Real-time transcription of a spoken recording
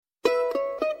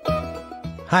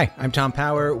Hi, I'm Tom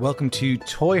Power. Welcome to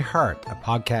Toy Heart, a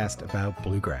podcast about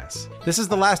bluegrass. This is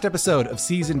the last episode of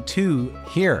Season 2.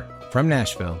 Here from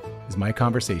Nashville is my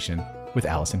conversation with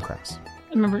Alison Krauss.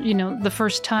 I remember, the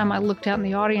first time I looked out in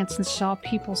the audience and saw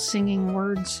people singing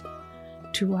words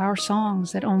to our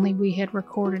songs that only we had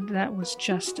recorded. That was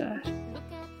just a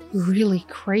really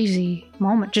crazy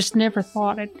moment. Just never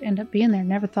thought it'd end up being there.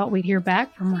 Never thought we'd hear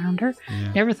back from Rounder.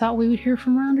 Yeah. Never thought we would hear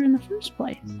from Rounder in the first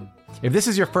place. If this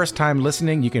is your first time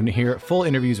listening, you can hear full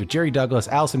interviews with Jerry Douglas,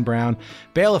 Alison Brown,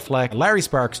 Bela Fleck, Larry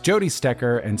Sparks, Jody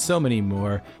Stecker, and so many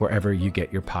more wherever you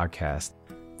get your podcast.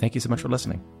 Thank you so much for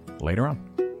listening. Later on.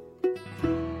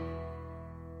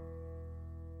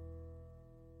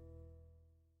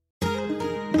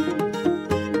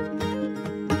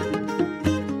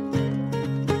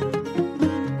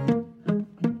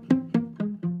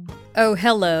 Oh,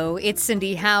 hello, it's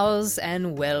Cindy Howes,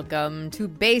 and welcome to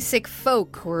Basic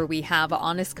Folk, where we have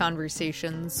honest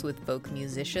conversations with folk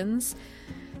musicians.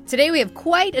 Today we have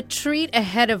quite a treat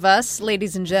ahead of us,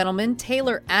 ladies and gentlemen.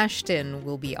 Taylor Ashton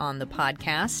will be on the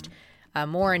podcast.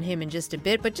 More on him in just a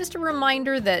bit, but just a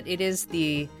reminder that it is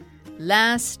the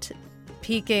last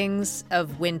peakings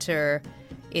of winter.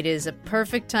 It is a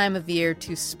perfect time of year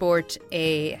to sport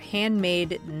a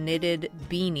handmade knitted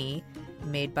beanie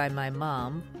made by my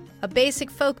mom. A Basic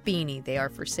Folk beanie. They are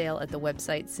for sale at the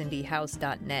website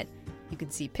cindyhouse.net. You can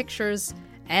see pictures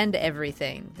and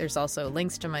everything. There's also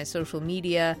links to my social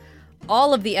media,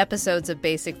 all of the episodes of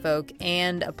Basic Folk,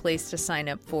 and a place to sign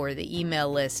up for the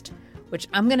email list, which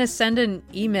I'm going to send an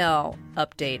email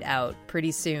update out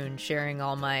pretty soon, sharing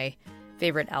all my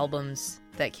favorite albums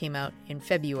that came out in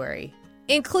February,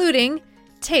 including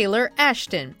Taylor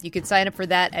Ashton. You can sign up for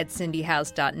that at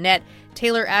cindyhouse.net.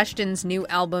 Taylor Ashton's new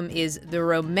album is The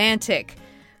Romantic.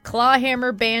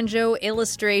 Clawhammer Banjo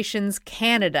Illustrations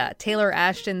Canada. Taylor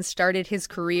Ashton started his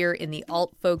career in the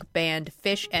alt-folk band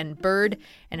Fish and Bird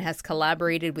and has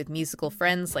collaborated with musical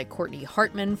friends like Courtney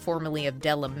Hartman, formerly of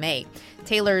Della Mae.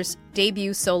 Taylor's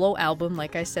debut solo album,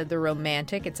 like I said, The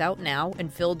Romantic, it's out now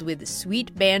and filled with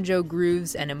sweet banjo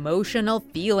grooves and emotional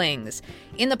feelings.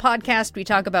 In the podcast, we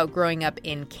talk about growing up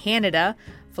in Canada,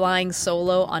 flying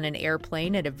solo on an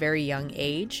airplane at a very young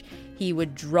age. He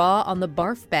would draw on the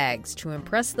barf bags to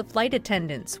impress the flight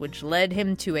attendants, which led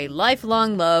him to a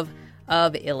lifelong love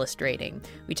of illustrating.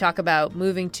 We talk about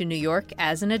moving to New York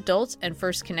as an adult and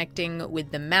first connecting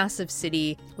with the massive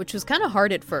city, which was kind of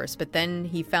hard at first, but then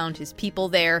he found his people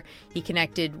there. He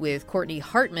connected with Courtney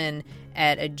Hartman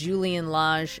at a Julian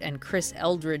Lage and Chris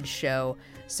Eldridge show.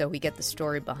 So we get the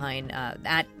story behind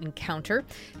that encounter.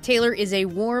 Taylor is a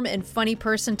warm and funny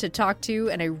person to talk to,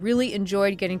 and I really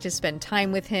enjoyed getting to spend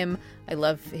time with him. I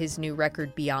love his new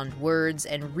record, Beyond Words,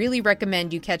 and really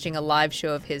recommend you catching a live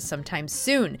show of his sometime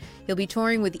soon. He'll be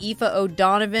touring with Aoife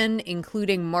O'Donovan,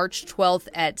 including March 12th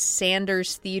at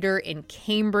Sanders Theatre in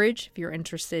Cambridge. If you're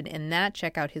interested in that,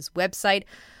 check out his website.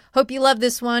 Hope you love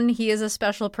this one. He is a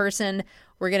special person.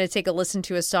 We're going to take a listen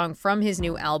to a song from his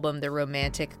new album, The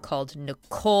Romantic, called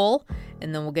Nicole.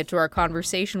 And then we'll get to our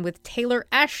conversation with Taylor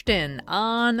Ashton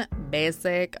on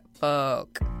Basic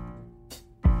Folk.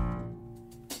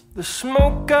 The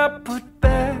smoke I put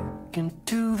back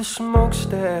into the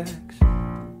smokestacks.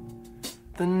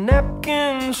 The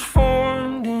napkins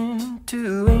formed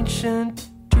into ancient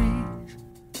trees.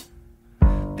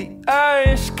 The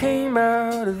ice came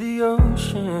out of the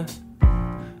ocean.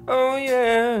 Oh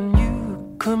yeah, and you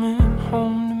coming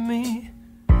home to me,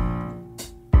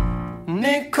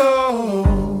 Nicole.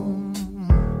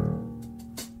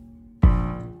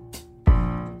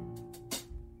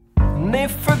 And they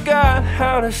forgot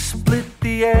how to split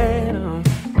the atom,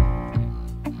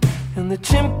 and the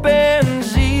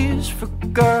chimpanzees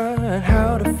forgot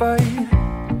how to fight,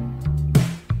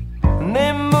 and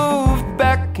they moved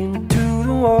back into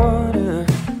the water.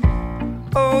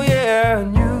 Oh yeah,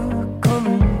 and you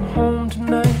coming home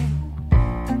tonight.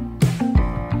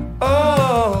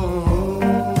 Oh,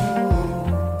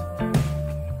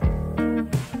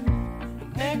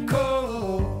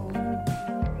 Nicole.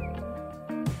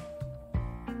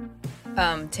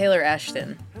 Taylor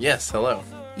Ashton. Yes, hello.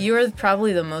 You are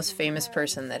probably the most famous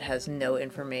person that has no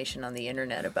information on the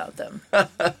internet about them.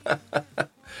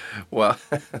 Well,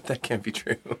 that can't be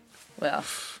true. Well,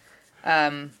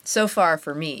 so far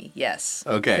for me, yes.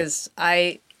 Okay. Because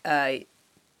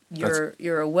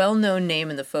you're a well-known name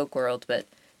in the folk world, but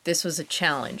this was a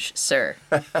challenge, sir.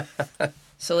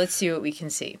 So let's see what we can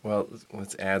see. Well,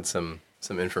 let's add some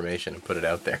information and put it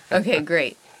out there. Okay,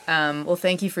 great. Well,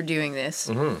 thank you for doing this.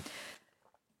 Mm-hmm.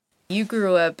 You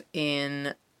grew up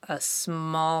in a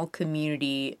small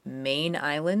community, Main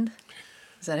Island.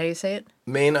 Is that how you say it?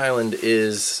 Main Island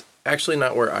is Actually,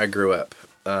 not where I grew up,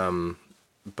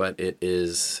 but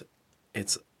it's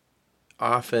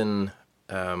often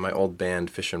my old band,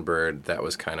 Fish and Bird, that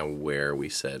was kind of where we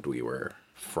said we were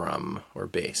from or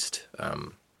based.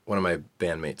 One of my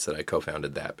bandmates that I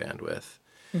co-founded that band with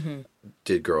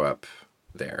did grow up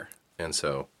there. And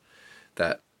so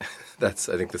that's,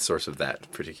 I think, the source of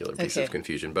that particular piece of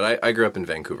confusion. But I grew up in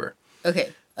Vancouver.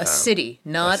 Okay. A city,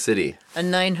 not a city. A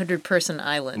 900-person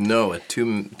island. No, a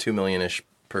 2 million-ish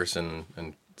person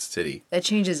and city. That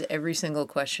changes every single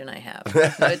question I have.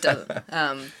 No, it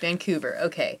doesn't. Vancouver.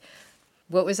 Okay.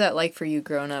 What was that like for you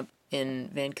growing up in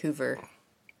Vancouver?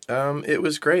 It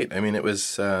was great. I mean, it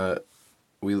was,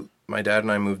 my dad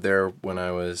and I moved there when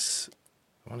I was,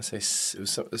 I want to say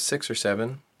it was 6 or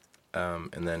 7.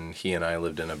 And then he and I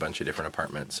lived in a bunch of different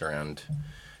apartments around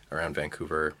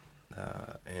Vancouver.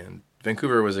 And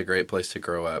Vancouver was a great place to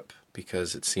grow up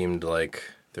because it seemed like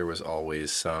there was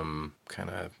always some kind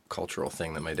of cultural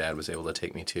thing that my dad was able to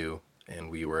take me to.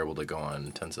 And we were able to go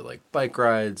on tons of like bike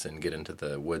rides and get into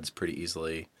the woods pretty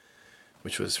easily,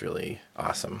 which was really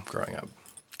awesome growing up.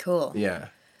 Cool. Yeah.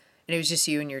 And it was just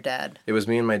you and your dad? It was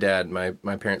me and my dad. My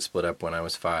parents split up when I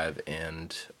was 5,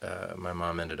 and my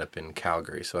mom ended up in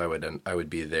Calgary. So I would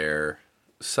be there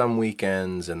some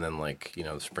weekends, and then like, you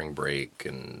know, spring break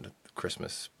and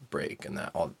Christmas break and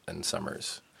and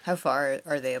summers. How far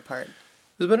are they apart?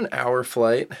 It was about an hour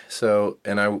flight. So,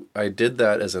 and I did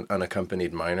that as an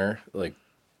unaccompanied minor, like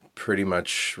pretty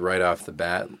much right off the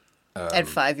bat. At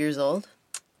 5 years old?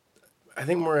 I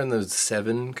think more in the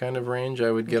 7 kind of range.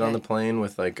 I would get on the plane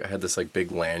with like, I had this like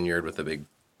big lanyard with a big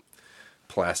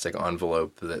plastic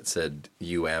envelope that said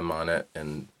UM on it.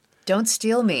 And don't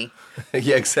steal me.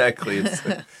 Yeah, exactly.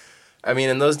 I mean,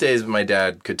 in those days, my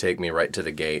dad could take me right to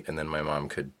the gate, and then my mom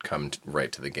could come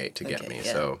right to the gate to get me.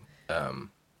 Yeah. So,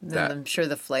 I'm sure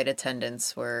the flight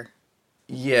attendants were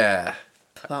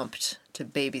pumped to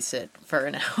babysit for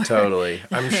an hour. Totally.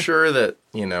 I'm sure that,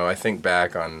 you know, I think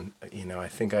back on, you know, I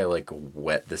think I like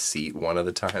wet the seat one of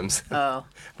the times. Oh.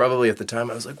 Probably at the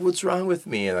time I was like, what's wrong with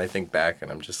me? And I think back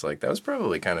and I'm just like, that was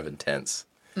probably kind of intense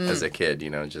as a kid, you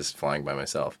know, just flying by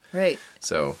myself. Right.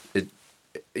 So it,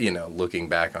 you know, looking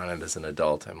back on it as an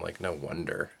adult, I'm like, no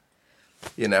wonder,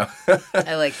 you know.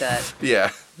 I like that.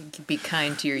 Yeah. Be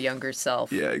kind to your younger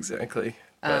self. Yeah, exactly.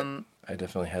 But I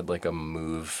definitely had like a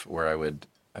move where I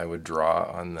would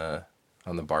draw on the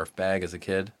barf bag as a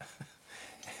kid,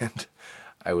 and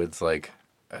I was like,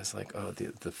 oh,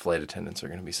 the flight attendants are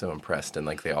going to be so impressed, and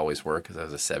like they always were because I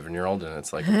was a 7-year-old, and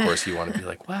it's like, of course you want to be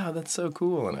like, wow, that's so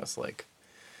cool, and I was like,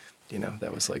 you know,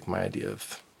 that was like my idea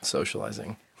of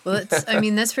socializing. Well,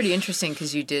 that's pretty interesting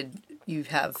because you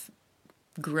have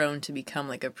grown to become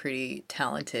like a pretty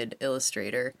talented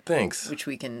illustrator. Thanks. Which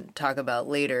we can talk about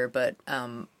later, but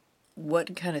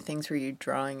what kind of things were you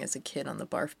drawing as a kid on the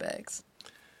barf bags?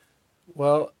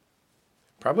 Well,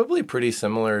 probably pretty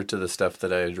similar to the stuff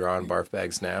that I draw on barf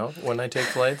bags now when I take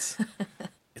flights.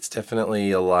 It's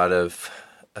definitely a lot of,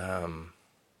 oh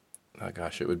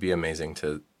gosh, it would be amazing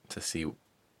to see, you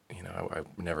know, I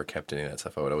never kept any of that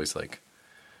stuff. I would always like,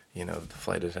 you know, the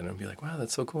flight attendant would be like, wow,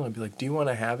 that's so cool. I'd be like, do you want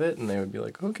to have it? And they would be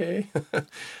like, okay.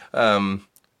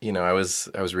 You know, I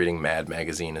was reading Mad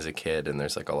Magazine as a kid, and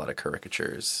there's like a lot of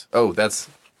caricatures. Oh, that's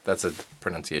a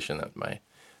pronunciation that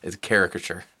it's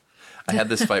caricature. I had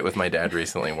this fight with my dad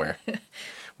recently where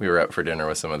we were out for dinner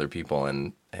with some other people,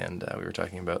 and we were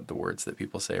talking about the words that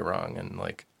people say wrong, and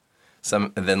like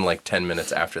and then like 10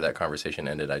 minutes after that conversation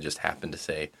ended, I just happened to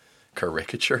say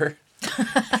caricature.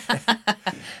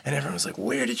 And everyone was like,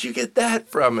 where did you get that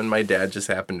from? And my dad just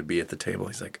happened to be at the table.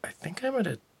 He's like, I think I might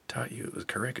have taught you it was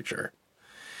caricature.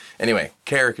 Anyway,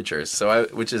 caricatures. So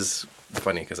which is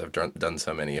funny because I've done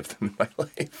so many of them in my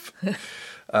life.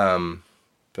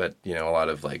 But, you know, a lot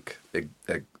of like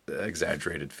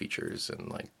exaggerated features and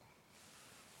like,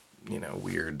 you know,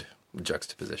 weird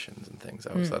juxtapositions and things.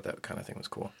 I always thought that kind of thing was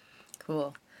cool.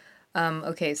 Cool.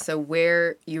 Okay, so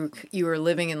where you were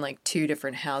living in like 2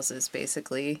 different houses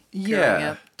basically growing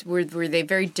up. Were they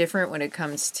very different when it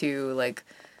comes to like,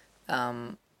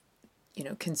 you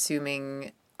know,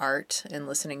 consuming art and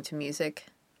listening to music?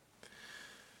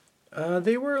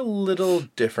 They were a little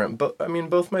different, but I mean,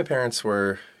 both my parents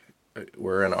were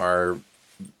and are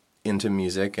into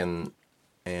music and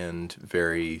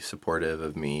very supportive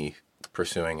of me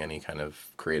pursuing any kind of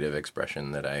creative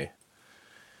expression that I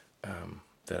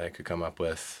could come up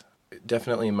with.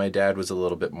 Definitely, my dad was a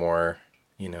little bit more,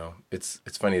 you know, it's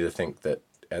funny to think that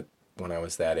when I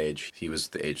was that age, he was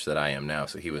the age that I am now.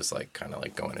 So he was like kind of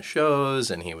like going to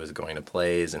shows and he was going to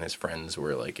plays, and his friends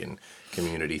were like in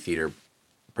community theater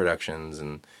productions,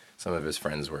 and some of his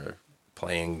friends were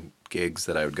playing gigs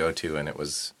that I would go to, and it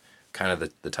was kind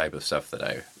of the type of stuff that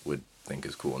I would think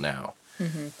is cool now.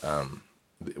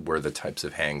 Were the types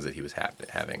of hangs that he was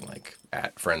having, like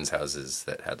at friends' houses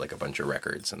that had like a bunch of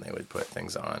records, and they would put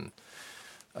things on.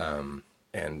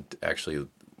 And actually,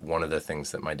 one of the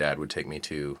things that my dad would take me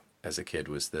to as a kid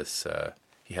was this.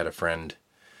 He had a friend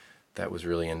that was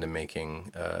really into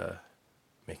making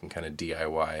kind of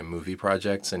DIY movie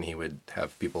projects, and he would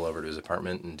have people over to his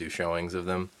apartment and do showings of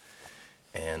them.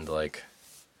 And like,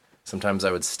 sometimes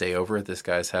I would stay over at this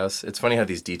guy's house. It's funny how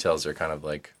these details are kind of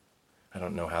like, I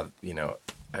don't know how,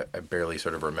 I barely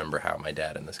sort of remember how my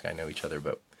dad and this guy know each other,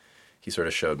 but he sort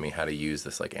of showed me how to use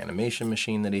this like animation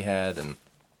machine that he had, and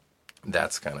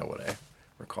that's kind of what I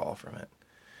recall from it.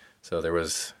 So there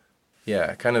was,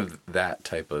 kind of that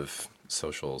type of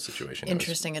social situation.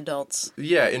 Interesting adults.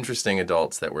 Yeah, interesting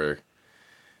adults that were,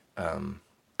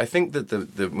 I think that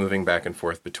the moving back and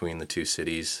forth between the two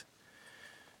cities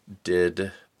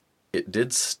did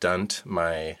stunt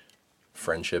my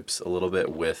friendships a little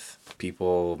bit with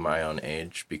people my own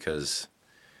age, because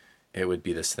it would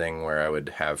be this thing where I would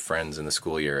have friends in the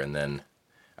school year, and then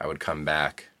I would come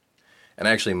back, and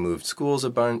I actually moved schools a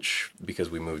bunch because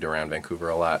we moved around Vancouver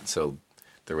a lot. So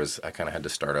I kind of had to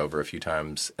start over a few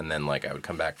times, and then like I would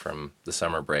come back from the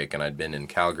summer break, and I'd been in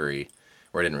Calgary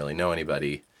where I didn't really know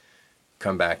anybody,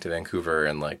 come back to Vancouver,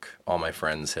 and like all my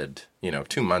friends had,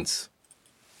 2 months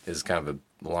is kind of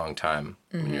a long time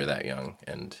when you're that young.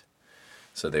 And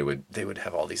so they would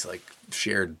have all these like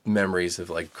shared memories of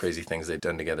like crazy things they'd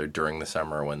done together during the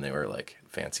summer when they were like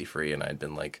fancy free, and I'd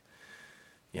been like,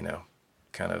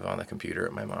 kind of on the computer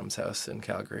at my mom's house in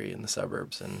Calgary in the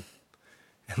suburbs, and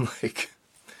like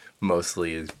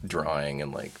mostly drawing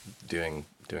and like doing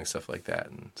stuff like that.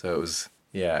 And so it was,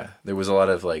 there was a lot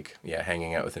of like,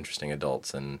 hanging out with interesting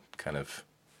adults and kind of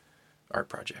art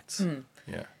projects.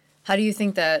 Yeah. How do you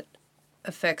think that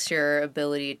affects your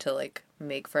ability to like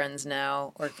make friends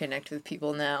now or connect with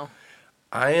people now?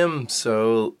 I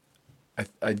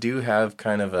do have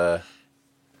kind of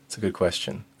it's a good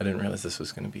question. I didn't realize this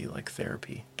was going to be like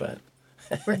therapy, but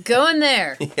we're going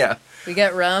there. Yeah. We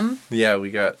got rum. Yeah, we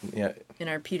got, in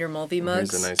our Peter Mulvey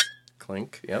mugs. Here's a nice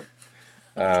clink. Yep.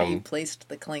 Okay, you placed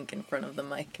the clink in front of the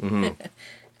mic.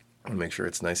 I'll make sure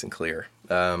it's nice and clear.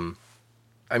 I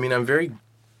mean, I'm very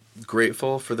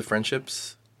grateful for the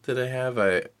friendships that I have.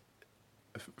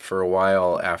 For a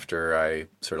while after I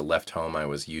sort of left home, I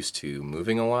was used to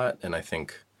moving a lot, and I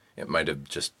think it might have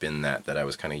just been that I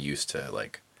was kind of used to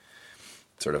like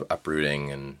sort of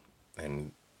uprooting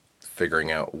and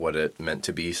figuring out what it meant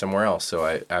to be somewhere else.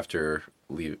 So after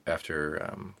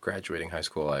graduating high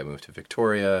school, I moved to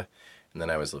Victoria, and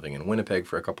then I was living in Winnipeg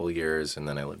for a couple of years, and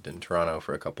then I lived in Toronto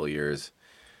for a couple of years,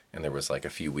 and there was like a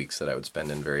few weeks that I would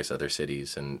spend in various other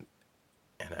cities, and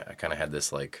I kind of had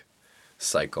this like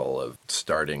cycle of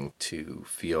starting to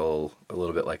feel a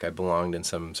little bit like I belonged in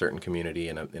some certain community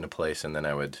in a place, and then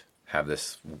I would have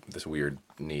this weird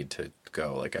need to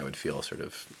go, like I would feel sort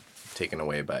of taken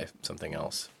away by something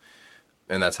else.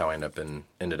 And that's how I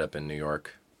ended up in New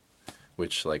York,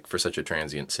 which like for such a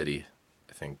transient city,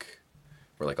 I think,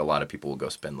 where like a lot of people will go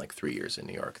spend like 3 years in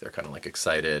New York. They're kind of like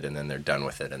excited, and then they're done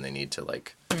with it, and they need to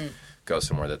like go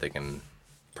somewhere that they can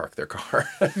park their car.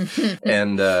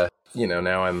 And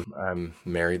now I'm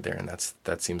married there, and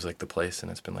that seems like the place, and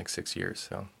it's been like 6 years,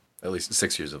 so at least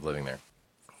 6 years of living there.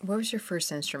 What was your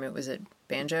first instrument? Was it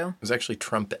banjo? It was actually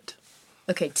trumpet.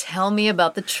 Okay, tell me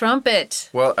about the trumpet.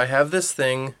 Well, I have this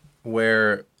thing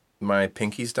where my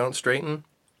pinkies don't straighten,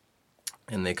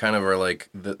 and they kind of are like,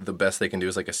 the best they can do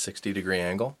is like a 60-degree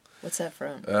angle. What's that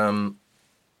from?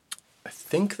 I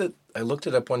think that I looked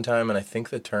it up one time, and I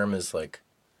think the term is like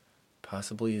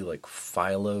possibly like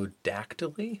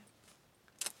philodactyly.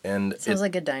 And sounds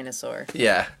like a dinosaur.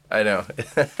 Yeah, I know,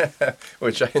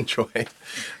 which I enjoy.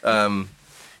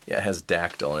 It has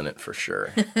dactyl in it for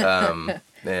sure,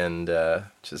 and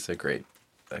just a great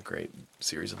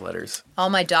series of letters.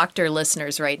 All my doctor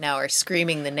listeners right now are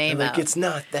screaming the name out. It's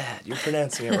not that. You're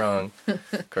pronouncing it wrong.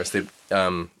 Of course, they.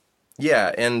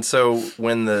 And so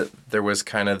when there was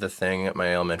kind of the thing at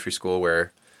my elementary school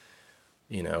where,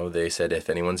 they said, if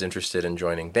anyone's interested in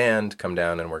joining band, come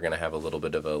down and we're going to have a little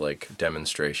bit of a like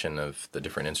demonstration of the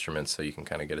different instruments so you can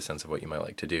kind of get a sense of what you might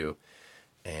like to do.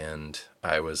 And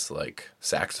I was like,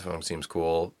 saxophone seems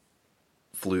cool,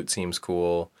 flute seems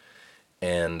cool.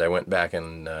 And I went back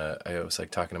and I was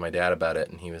like talking to my dad about it,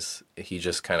 and he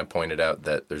just kind of pointed out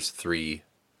that there's 3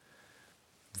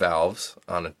 valves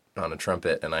on a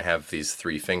trumpet, and I have these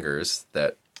 3 fingers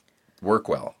that work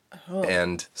well. Oh.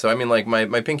 And so, I mean, like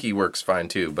my pinky works fine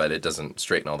too, but it doesn't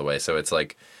straighten all the way. So it's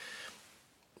like,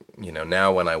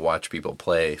 now when I watch people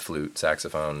play flute,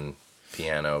 saxophone,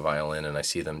 piano, violin, and I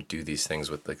see them do these things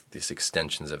with like these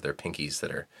extensions of their pinkies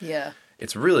that are,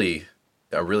 it's really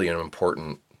an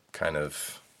important kind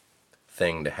of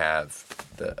thing to have.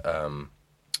 I'm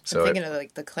thinking of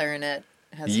like the clarinet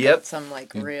has got some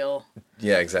like real.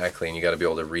 Yeah, exactly. And you got to be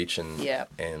able to reach and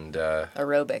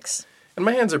aerobics. And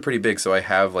my hands are pretty big, so I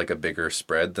have like a bigger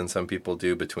spread than some people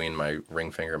do between my ring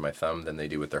finger and my thumb than they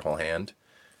do with their whole hand.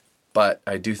 But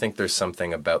I do think there's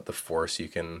something about the force you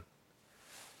can,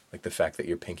 like the fact that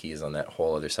your pinky is on that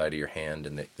whole other side of your hand,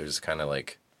 and there's kind of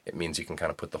like, it means you can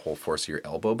kind of put the whole force of your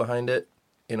elbow behind it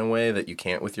in a way that you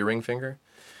can't with your ring finger.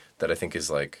 That I think is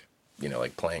like,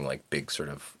 like playing like big sort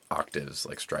of octaves,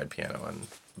 like stride piano and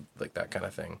like that kind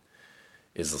of thing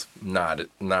is not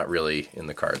really in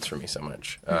the cards for me so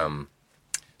much.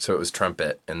 So it was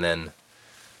trumpet, and then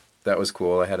that was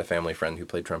cool. I had a family friend who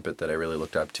played trumpet that I really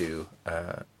looked up to,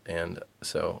 and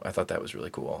so I thought that was really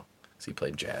cool. So he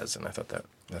played jazz, and I thought that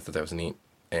was neat.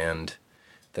 And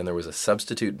then there was a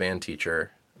substitute band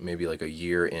teacher, maybe like a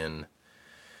year in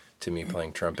to me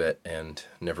playing trumpet and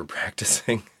never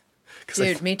practicing.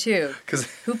 Dude, me too.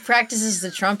 Who practices the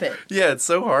trumpet? Yeah, it's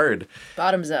so hard.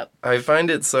 Bottoms up. I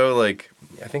find it so like,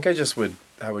 I think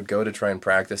I would go to try and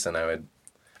practice, and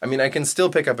I can still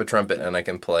pick up a trumpet and I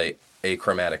can play a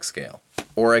chromatic scale,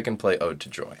 or I can play Ode to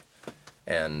Joy,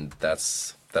 and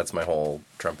that's my whole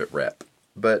trumpet rep.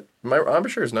 But my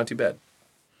embouchure is not too bad,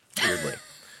 weirdly.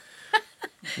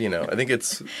 I think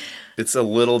it's a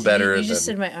little better. You just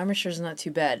said my embouchure is not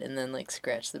too bad, and then like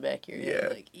scratch the back of your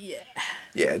head, like yeah,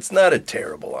 it's not a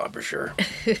terrible embouchure.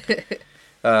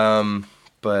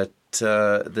 But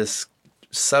this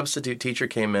substitute teacher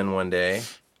came in one day,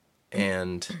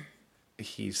 and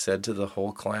he said to the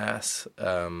whole class,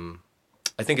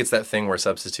 I think it's that thing where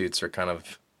substitutes are kind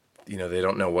of, they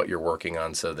don't know what you're working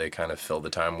on, so they kind of fill the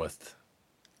time with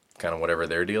kind of whatever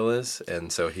their deal is.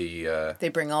 And so they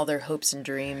bring all their hopes and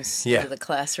dreams into the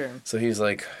classroom. So he's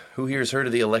like, who here's heard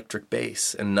of the electric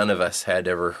bass? And none of us had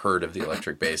ever heard of the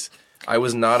electric bass. I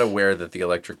was not aware that the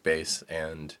electric bass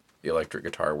and the electric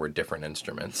guitar were different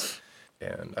instruments.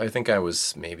 And I think I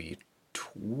was maybe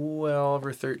 12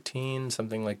 or 13,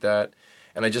 something like that.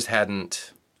 And I just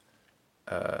hadn't,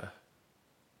 I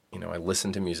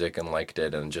listened to music and liked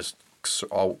it, and just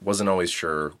wasn't always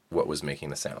sure what was making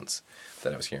the sounds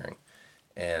that I was hearing.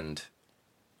 And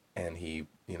he,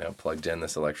 plugged in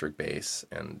this electric bass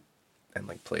and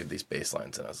like played these bass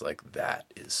lines, and I was like, that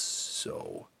is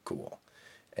so cool.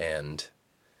 And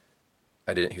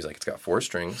he was like, it's got 4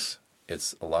 strings.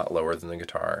 It's a lot lower than the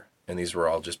guitar. And these were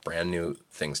all just brand new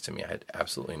things to me. I had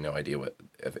absolutely no idea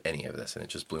of any of this, and it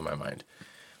just blew my mind.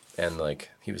 And like,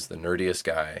 he was the nerdiest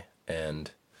guy.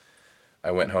 And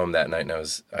I went home that night,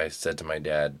 and I said to my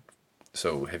dad,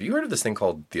 so have you heard of this thing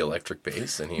called the electric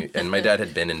bass? And my dad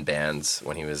had been in bands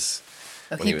when he was.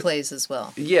 He plays as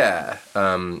well. Yeah.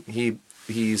 He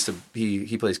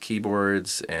plays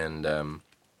keyboards, and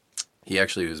he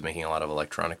actually was making a lot of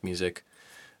electronic music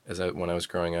when I was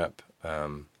growing up.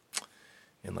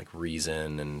 In like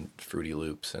Reason and Fruity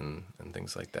Loops and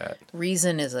things like that.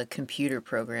 Reason is a computer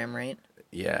program, right?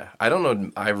 Yeah. I don't know.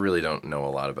 I really don't know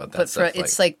a lot about that stuff.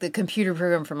 It's like the computer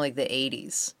program from like the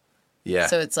 80s. Yeah.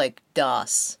 So it's like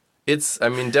DOS.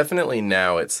 Definitely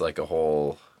now it's like a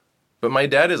whole... But my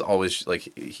dad is always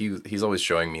like, he's always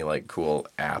showing me like cool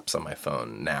apps on my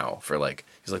phone now for like,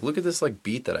 he's like, look at this like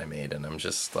beat that I made. And I'm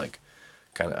just like,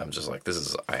 I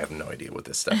have no idea what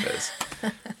this stuff is.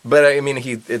 But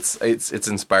it's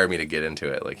inspired me to get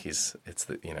into it. Like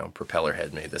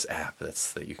Propellerhead made this app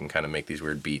that you can kind of make these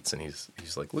weird beats, and he's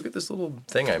like, look at this little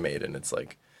thing I made, and it's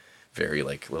like very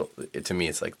like little. To me,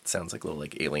 it's like sounds like little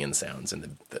like alien sounds,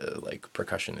 and the like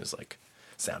percussion is like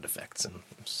sound effects, and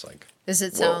I'm just like. Does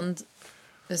it sound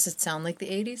like the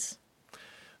 80s?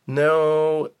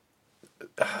 No,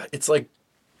 it's like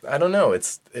I don't know.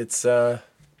 It's.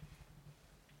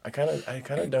 I kind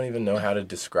of don't even know how to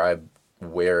describe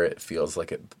where it feels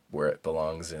like where it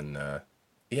belongs in. The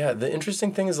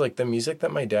interesting thing is like the music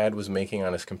that my dad was making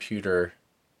on his computer,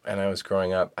 and I was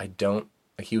growing up.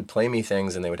 He would play me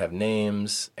things, and they would have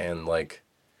names, and like,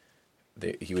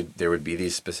 there would be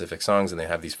these specific songs, and they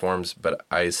have these forms, but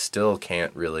I still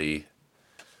can't really.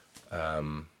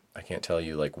 I can't tell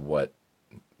you like what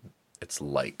it's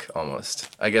like almost.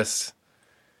 I guess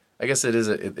it is.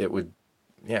 It would,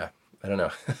 yeah. I don't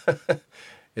know.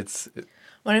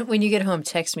 When you get home,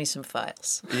 text me some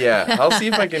files. Yeah, I'll see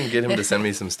if I can get him to send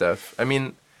me some stuff. I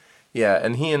mean, yeah,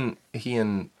 and he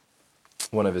and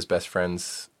one of his best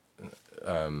friends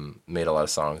made a lot of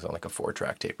songs on like a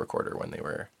 4-track tape recorder when they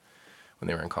were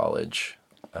in college,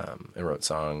 and wrote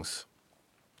songs.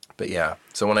 But yeah,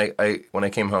 so when I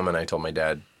came home and I told my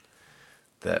dad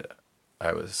that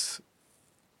I was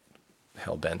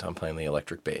hell bent on playing the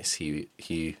electric bass,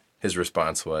 his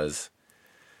response was,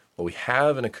 well, we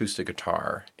have an acoustic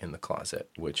guitar in the closet,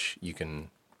 which you can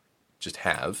just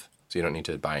have, so you don't need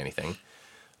to buy anything.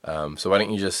 So why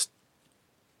don't you just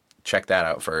check that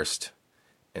out first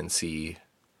and see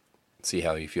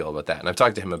how you feel about that. And I've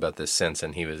talked to him about this since,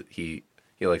 and he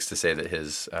likes to say that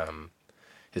his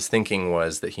thinking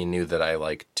was that he knew that I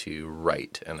liked to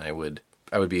write, and I would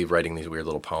be writing these weird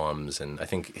little poems, and I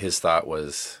think his thought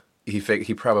was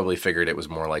he probably figured it was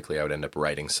more likely I would end up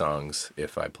writing songs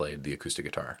if I played the acoustic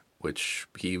guitar, which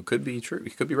he could be true. He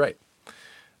could be right.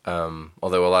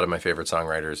 Although a lot of my favorite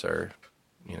songwriters are,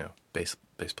 bass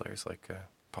players like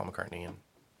Paul McCartney and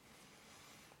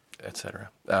etc.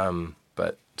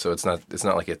 But so it's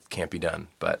not like it can't be done,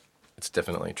 but it's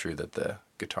definitely true that the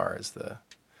guitar is the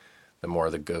more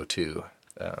the go-to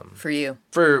for you.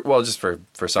 Just for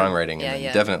songwriting,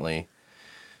 and definitely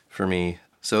for me.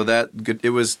 So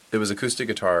it was acoustic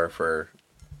guitar for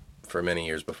many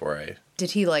years before I.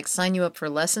 Did he sign you up for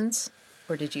lessons,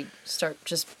 or did you start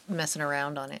just messing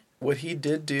around on it? What he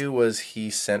did do was he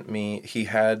sent me.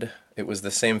 It was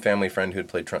the same family friend who had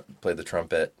played the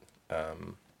trumpet.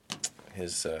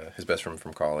 His best friend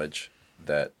from college,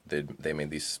 that they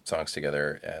made these songs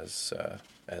together as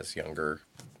younger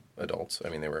adults. I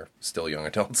mean, they were still young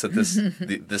adults at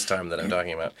this time that I'm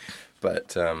talking about,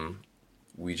 but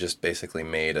we just basically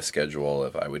made a schedule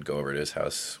of I would go over to his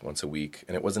house once a week,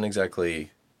 and it wasn't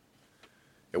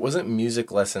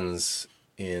music lessons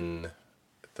in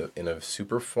a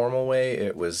super formal way.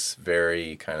 It was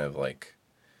very kind of like,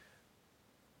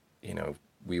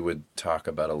 we would talk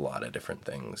about a lot of different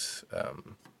things,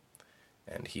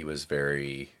 and he was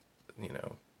very,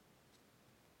 it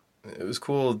was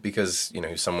cool because, he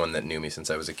was someone that knew me since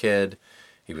I was a kid.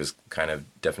 He was kind of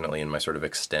definitely in my sort of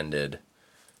extended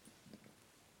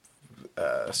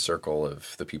circle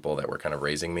of the people that were kind of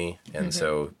raising me. And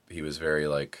so he was very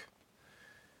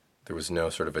there was no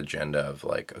sort of agenda of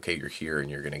okay, you're here and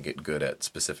you're going to get good at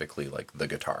specifically the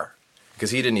guitar,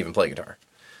 because he didn't even play guitar.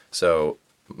 So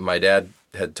my dad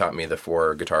had taught me the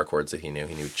 4 guitar chords that he knew.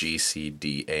 He knew G, C,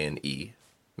 D, A, and E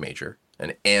major,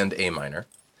 and A minor.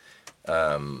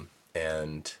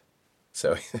 And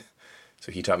so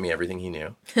he taught me everything he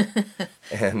knew.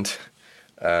 And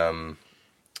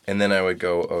then I would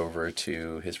go over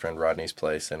to his friend Rodney's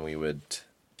place, and we would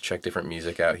check different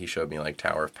music out. He showed me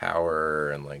Tower of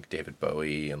Power and David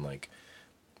Bowie, and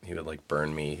he would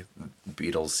burn me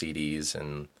Beatles CDs,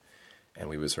 and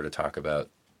we would sort of talk about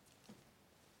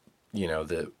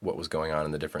what was going on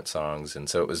in the different songs. And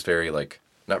so it was very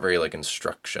not very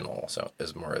instructional, so it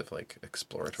was more of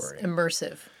exploratory, it's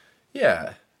immersive.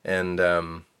 Yeah. And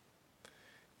I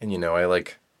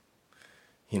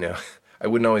I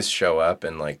wouldn't always show up,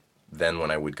 and then when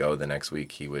I would go the next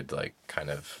week, he would kind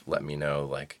of let me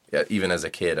know, even as a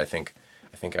kid, I think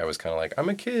I was kind of I'm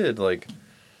a kid, I'll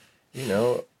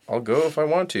go if I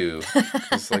want to.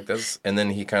 That's, and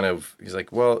then he's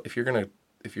like, well, if you're going to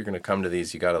come to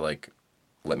these, you got to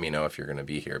let me know if you're going to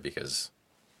be here, because,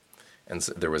 and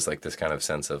so there was this kind of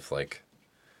sense of he's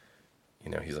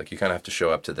like, you kind of have to show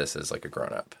up to this as a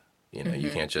grown up, you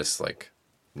can't just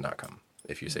not come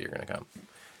if you say you're going to come.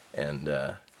 And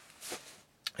that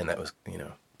was,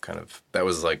 kind of, that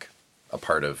was a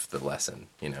part of the lesson,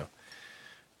 and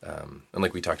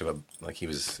we talked about,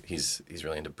 he's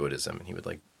really into Buddhism, and he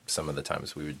would some of the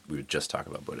times we would just talk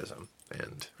about Buddhism.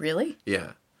 And really?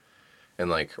 Yeah.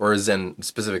 And or Zen,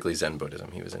 specifically Zen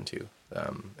Buddhism he was into.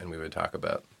 And we would talk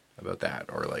about that,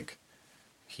 or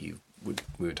we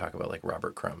would talk about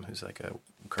Robert Crumb, who's a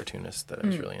cartoonist that I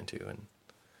was really into. And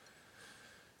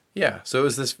yeah, so it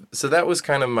was so that was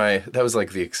kind of that was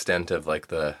the extent of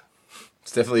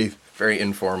it's definitely very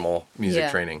informal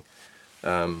music training.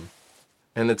 And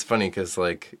it's funny because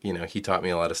he taught me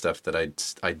a lot of stuff that I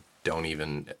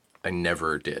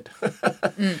never did.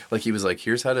 He was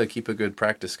here's how to keep a good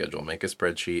practice schedule, make a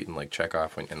spreadsheet and check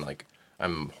off and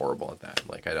I'm horrible at that.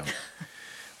 I don't.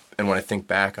 And when I think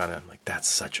back on it, I'm that's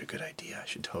such a good idea. I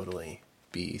should totally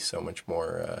be so much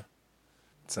more.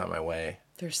 It's not my way.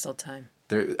 There's still time.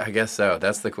 I guess so.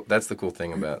 That's the cool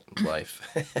thing about life.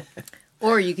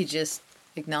 Or you could just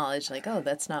acknowledge oh,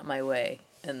 that's not my way,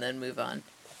 and then move on.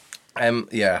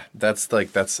 That's I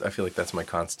feel that's my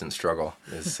constant struggle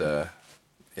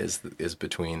is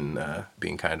between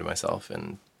being kind to myself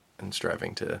and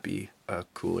striving to be a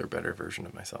cooler, better version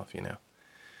of myself,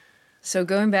 So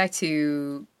going back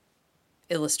to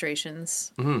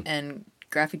illustrations and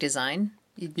graphic design.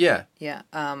 Yeah.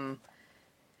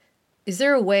 Is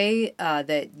there a way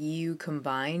that you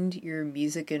combined your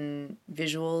music and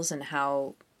visuals and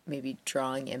how maybe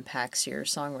drawing impacts your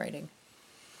songwriting?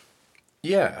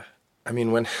 Yeah. I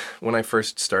mean, when I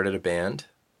first started a band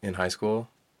in high school,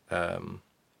 that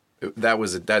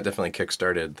definitely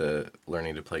kickstarted the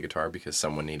learning to play guitar because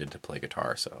someone needed to play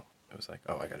guitar. So it was like,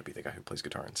 oh, I got to be the guy who plays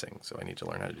guitar and sings. So I need to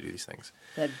learn how to do these things.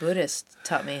 That Buddhist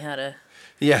taught me how to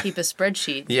Yeah. keep a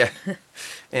spreadsheet. Yeah.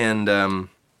 And,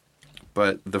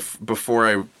 but before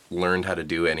I learned how to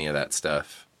do any of that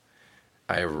stuff,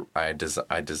 I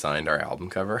designed our album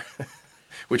cover,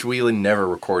 which we never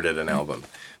recorded an album.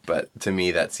 But to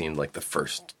me, that seemed like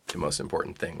the most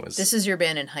important thing was... This is your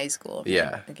band in high school.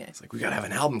 Yeah. Okay. It's like, we gotta have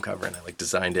an album cover. And I like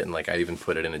designed it and like I even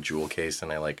put it in a jewel case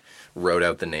and I like wrote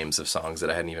out the names of songs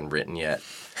that I hadn't even written yet.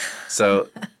 So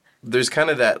there's kind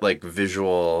of that like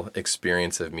visual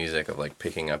experience of music of like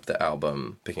picking up the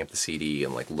album, picking up the CD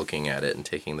and like looking at it and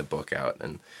taking the book out.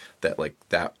 And that like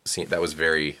that was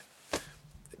very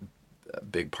a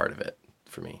big part of it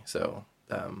for me. So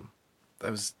I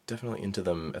was definitely into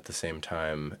them at the same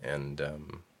time. And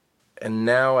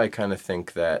now I kind of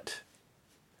think that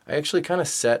I actually kind of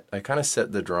set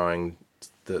the drawing,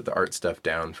 the art stuff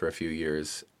down for a few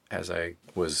years as I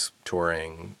was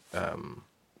touring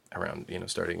around,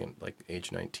 starting in like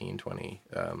age 19, 20.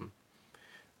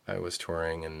 I was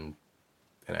touring and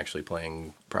actually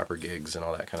playing proper gigs and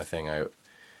all that kind of thing.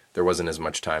 There wasn't as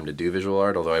much time to do visual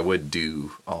art, although I would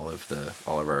do all of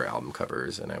our album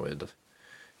covers and I would,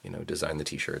 design the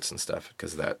t-shirts and stuff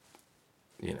because that,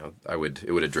 it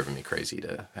would have driven me crazy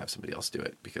to have somebody else do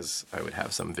it because I would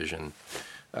have some vision.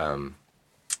 And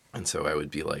so I would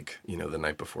be like, the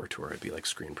night before tour, I'd be like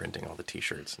screen printing all the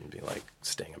t-shirts and be like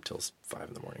staying up till 5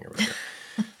 a.m. or whatever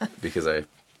because I,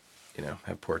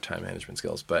 have poor time management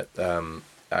skills. But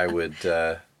I would,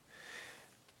 that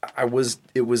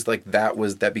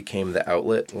became the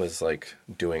outlet, was like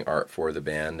doing art for the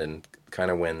band. And kind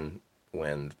of when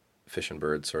Fish and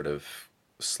Bird sort of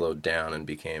slowed down and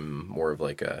became more of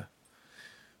like a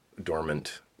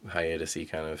dormant, hiatus-y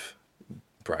kind of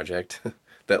project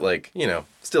that like,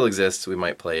 still exists. We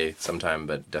might play sometime,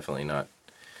 but definitely not,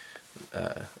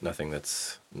 nothing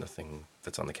that's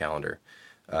on the calendar.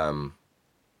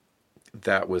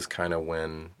 That was kind of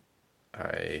when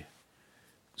I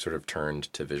sort of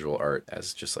turned to visual art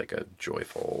as just like a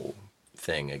joyful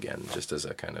thing again, just as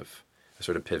a kind of, I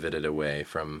sort of pivoted away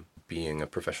from being a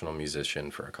professional musician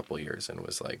for a couple of years and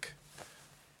was like,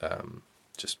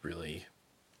 just really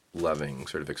loving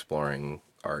sort of exploring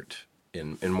art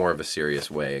in more of a serious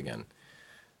way again.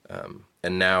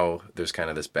 And now there's kind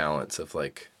of this balance of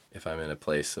like, if I'm in a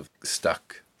place of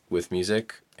stuck with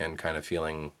music and kind of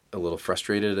feeling a little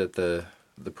frustrated at the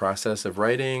process of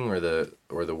writing or the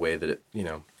way that it,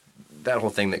 that whole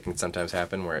thing that can sometimes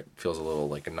happen where it feels a little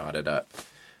like knotted up,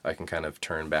 I can kind of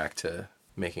turn back to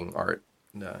making art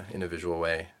in a visual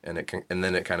way, and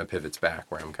then it kind of pivots back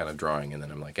where I'm kind of drawing, and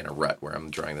then I'm like in a rut where I'm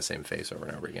drawing the same face over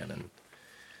and over again.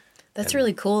 That's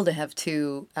really cool to have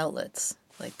two outlets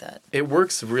like that. It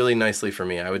works really nicely for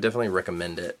me. I would definitely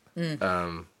recommend it.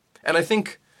 And I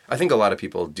think a lot of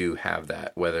people do have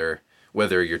that, whether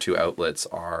your two outlets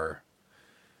are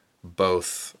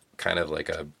both kind of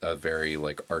like a very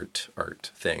like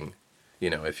art thing.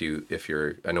 If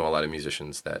you're, I know a lot of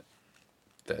musicians that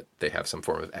they have some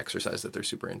form of exercise that they're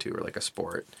super into, or like a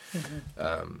sport,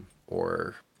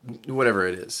 or whatever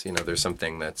it is. There's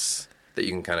something that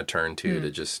you can kind of turn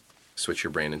to just switch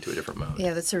your brain into a different mode.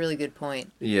 Yeah, that's a really good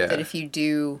point. Yeah. That if you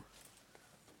do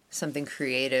something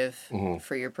creative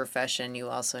for your profession, you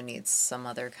also need some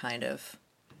other kind of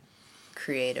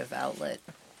creative outlet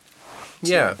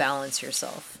to balance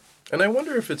yourself. And I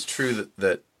wonder if it's true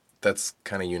that's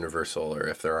kind of universal, or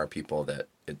if there are people that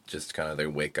it just kind of, they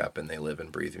wake up and they live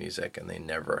and breathe music and they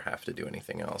never have to do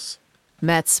anything else.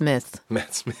 Matt Smith.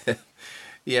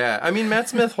 Yeah. I mean, Matt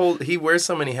Smith, he wears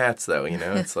so many hats though,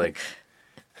 it's like.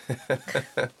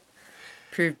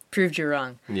 Proved you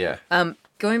wrong. Yeah.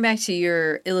 Going back to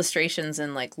your illustrations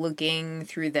and like looking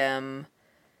through them,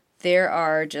 there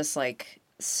are just like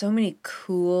so many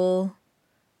cool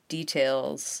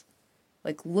details.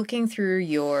 Like looking through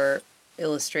your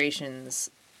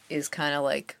illustrations is kind of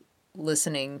like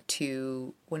listening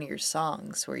to one of your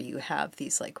songs where you have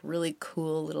these like really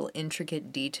cool little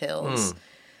intricate details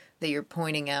that you're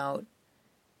pointing out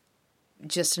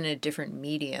just in a different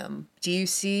medium. Do you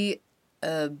see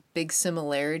a big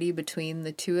similarity between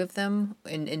the two of them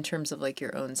in terms of like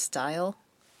your own style?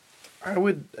 I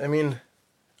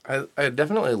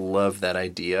definitely love that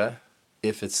idea.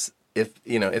 If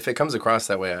it comes across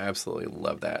that way, I absolutely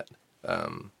love that.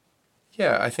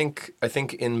 Yeah, I think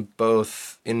in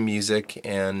both in music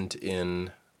and in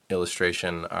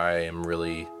illustration, I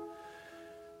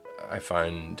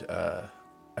find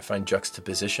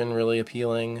juxtaposition really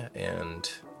appealing, and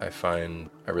I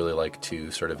really like to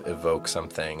sort of evoke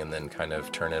something and then kind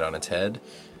of turn it on its head,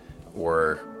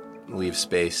 or leave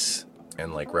space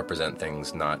and like represent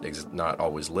things not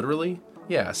always literally.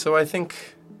 Yeah, so I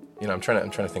think, I'm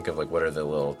trying to think of like what are the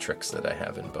little tricks that I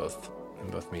have in both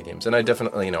mediums. And I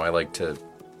definitely, I like to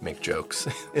make jokes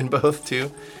in both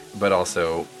too, but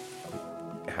also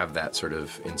have that sort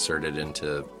of inserted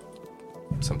into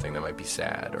something that might be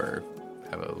sad or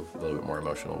have a little bit more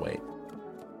emotional weight.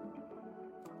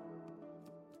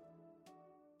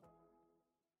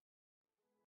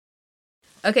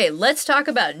 Okay, let's talk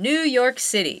about New York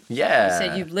City. Yeah. You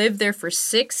said you've lived there for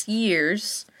 6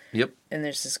 years. Yep. And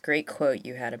there's this great quote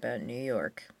you had about New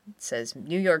York. It says,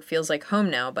 New York feels like home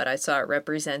now, but I saw it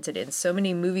represented in so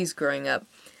many movies growing up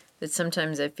that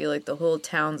sometimes I feel like the whole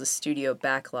town's a studio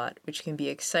backlot, which can be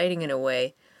exciting in a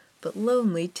way, but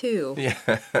lonely too.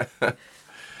 Yeah.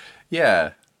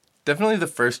 Yeah. Definitely the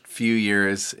first few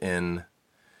years in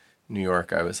New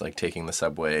York, I was like taking the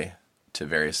subway to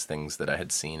various things that I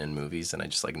had seen in movies, and I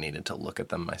just like needed to look at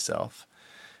them myself.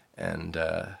 And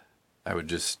I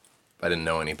didn't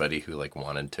know anybody who like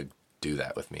wanted to do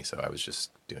that with me, so I was just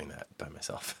doing that by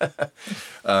myself.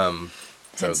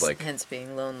 So it was like, hence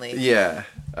being lonely. Yeah.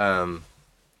 And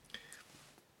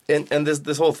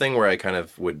this whole thing where I kind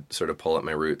of would sort of pull up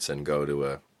my roots and go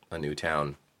to a new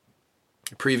town,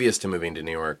 previous to moving to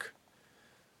New York,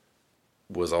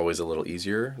 was always a little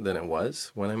easier than it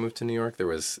was when I moved to New York. It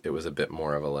was a bit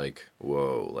more of a like,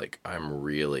 whoa, like I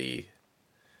really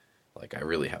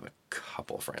have a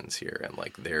couple friends here, and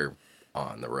like they're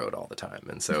on the road all the time.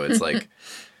 And so it's like,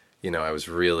 I was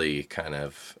really kind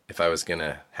of, if I was going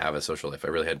to have a social life, I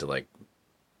really had to like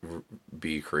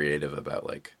be creative about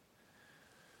like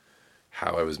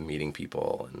how I was meeting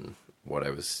people and what I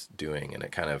was doing. And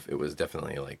it was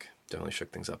definitely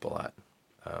shook things up a lot.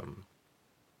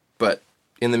 But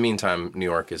in the meantime, New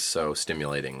York is so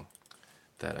stimulating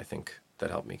that I think that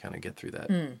helped me kind of get through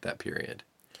that period.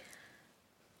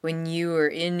 When you were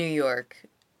in New York,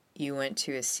 you went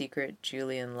to a secret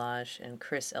Julian Lage and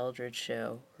Chris Eldridge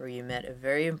show where you met a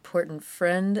very important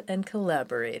friend and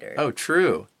collaborator. Oh,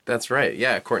 true. That's right.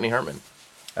 Yeah, Courtney Hartman.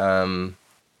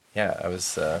 Yeah, I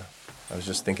was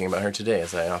just thinking about her today,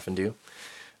 as I often do.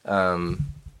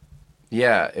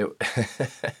 Yeah,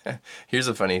 here's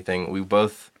a funny thing.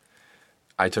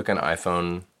 I took an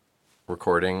iPhone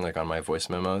recording, like on my voice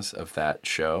memos of that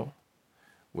show,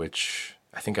 which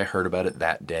I think I heard about it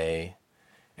that day.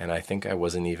 And I think I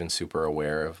wasn't even super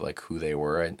aware of like who they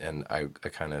were. And I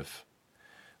kind of,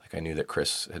 like I knew that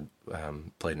Chris had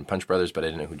played in Punch Brothers, but I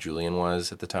didn't know who Julian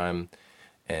was at the time.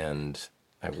 And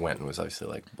I went and was obviously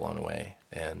like blown away.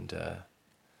 And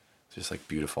it's just like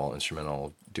beautiful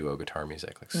instrumental duo guitar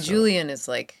music. Like, so. Julian is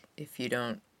like,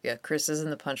 Chris is in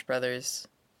the Punch Brothers,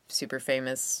 super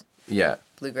famous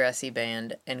bluegrassy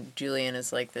band. And Julian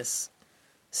is like this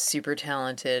super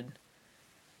talented,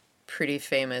 pretty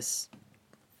famous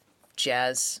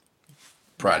jazz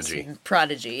prodigy,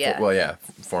 yeah. Well, yeah,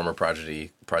 former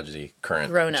prodigy, current,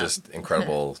 grown up, just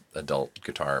incredible adult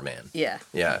guitar man. Yeah.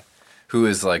 Yeah. Who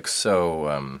is like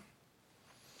so,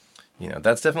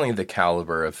 that's definitely the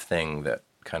caliber of thing that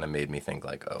kind of made me think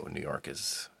like, oh, New York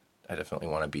I definitely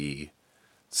want to be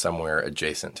somewhere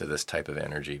adjacent to this type of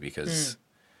energy because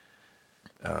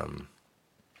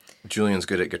Julian's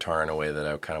good at guitar in a way that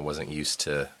I kind of wasn't used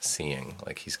to seeing.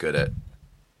 Like he's good at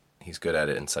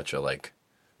it in such a like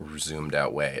zoomed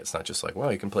out way. It's not just like, well,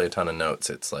 he can play a ton of notes.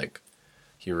 It's like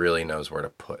he really knows where to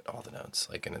put all the notes.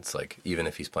 Like, and it's like even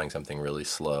if he's playing something really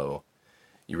slow,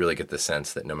 you really get the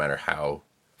sense that no matter how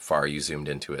far you zoomed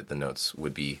into it, the notes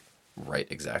would be right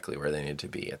exactly where they need to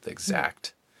be at the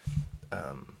exact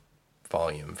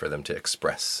volume for them to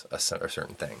express a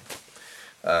certain thing.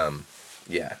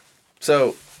 Yeah.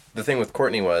 So the thing with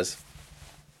Courtney was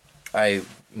I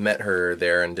met her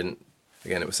there and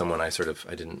it was someone I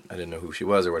didn't know who she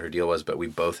was or what her deal was, but we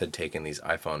both had taken these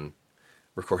iPhone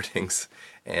recordings,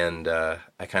 and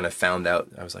I kind of found out.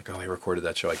 I was like, oh, I recorded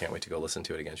that show. I can't wait to go listen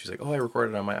to it again. She's like, oh, I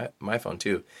recorded it on my phone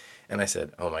too. And I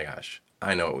said, oh my gosh,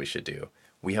 I know what we should do.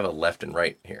 We have a left and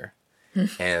right here,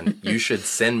 and you should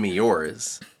send me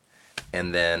yours,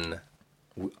 and then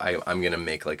I'm going to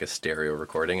make like a stereo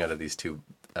recording out of these two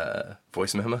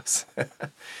voice memos.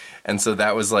 And so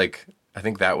that was like,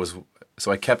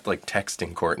 so I kept like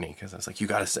texting Courtney because I was like, you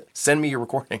got to send me your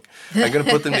recording. I'm going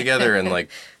to put them together. And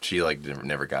like, she like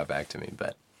never got back to me.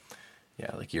 But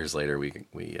yeah, like years later, we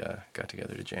got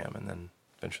together to jam and then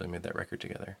eventually made that record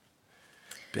together.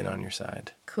 been on your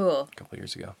side Cool. a couple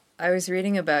years ago. I was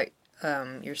reading about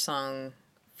your song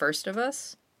First of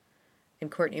Us, and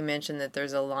Courtney mentioned that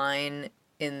there's a line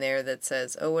in there that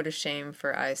says, "Oh, what a shame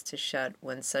for eyes to shut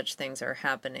when such things are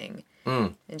happening."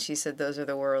 And she said those are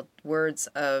the words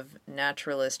of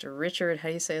naturalist Richard, how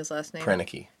do you say his last name?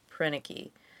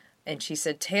 Prenicky. And she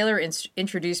said, Taylor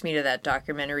introduced me to that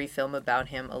documentary film about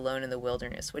him, Alone in the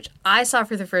Wilderness, which I saw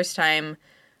for the first time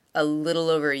a little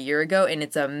over a year ago, and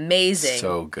it's amazing.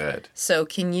 So good. So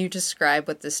can you describe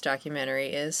what this documentary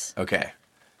is? Okay.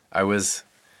 I love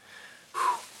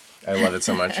it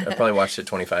so much. I probably watched it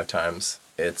 25 times.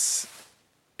 It's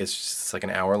just like an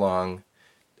hour long.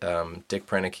 Dick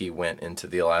Prenicky went into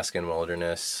the Alaskan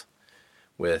wilderness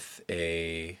with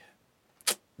it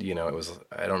was,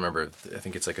 I don't remember, I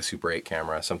think it's like a Super 8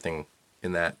 camera, something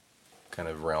in that kind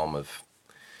of realm of...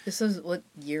 This was, what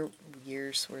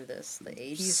years were this? The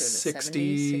 80s or the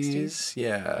 70s? 60s?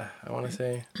 Yeah, I want to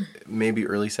say. Maybe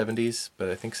early 70s, but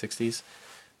I think 60s.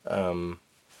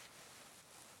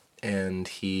 And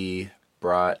he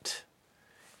brought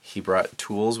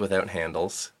tools without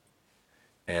handles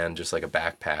and just like a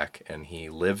backpack, and he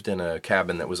lived in a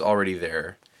cabin that was already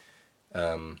there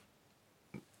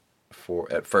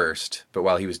at first, but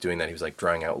while he was doing that, he was like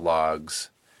drawing out logs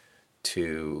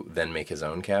to then make his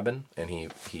own cabin, and he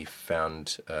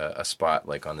found a spot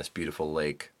like on this beautiful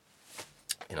lake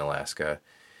in Alaska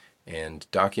and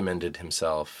documented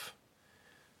himself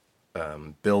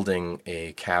building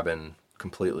a cabin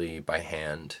completely by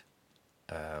hand.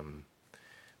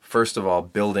 First of all,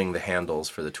 building the handles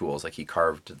for the tools, like he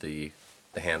carved the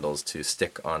handles to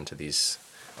stick onto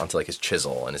like his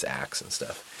chisel and his axe and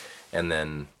stuff, and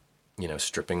then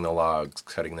stripping the logs,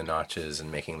 cutting the notches,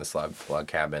 and making this log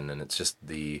cabin. And it's just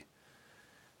the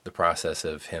process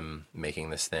of him making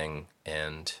this thing,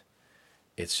 and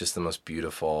it's just the most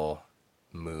beautiful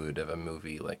mood of a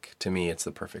movie. Like, to me, it's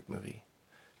the perfect movie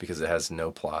because it has no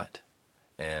plot.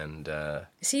 And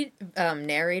is he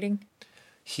narrating?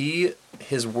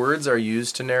 His words are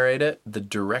used to narrate it. The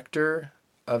director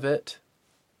of it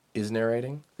is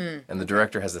narrating, and the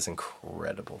director has this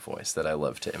incredible voice that I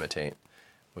love to imitate,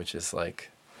 which is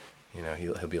like,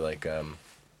 he'll be like,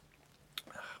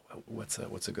 what's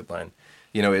a good line?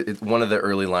 One of the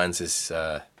early lines is,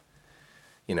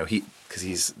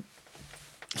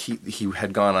 he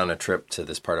had gone on a trip to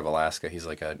this part of Alaska. He's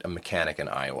like a mechanic in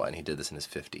Iowa, and he did this in his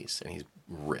 50s, and he's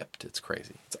ripped. It's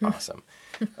crazy. It's awesome.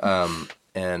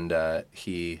 And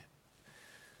he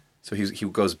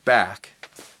goes back,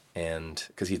 and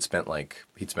because he'd spent like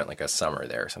a summer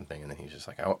there or something, and then he's just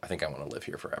like, I think I want to live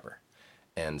here forever.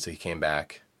 And so he came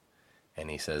back, and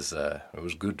he says, it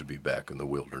was good to be back in the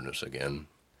wilderness again.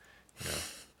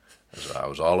 I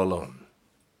was all alone.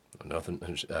 Nothing,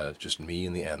 just me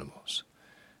and the animals.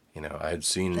 I had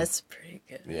seen... That's pretty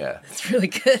good. Yeah. That's really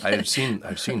good. I've seen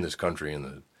this country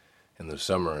in the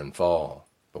summer and fall,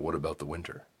 but what about the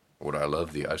winter? Would I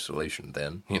love the isolation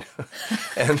then?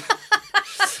 And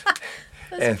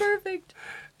That's perfect.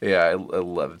 Yeah, I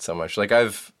love it so much. Like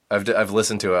I've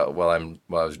listened to it while I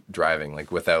was driving,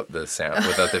 like without the sound,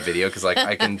 without the video, because like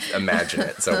I can imagine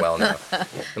it so well now. And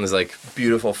there's like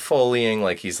beautiful foleying,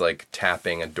 like he's like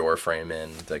tapping a door frame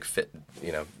in, like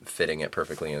fitting it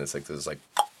perfectly, and it's like this like,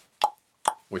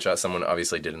 which someone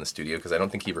obviously did in the studio because I don't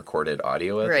think he recorded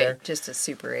audio out there. Right, just a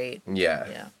Super 8.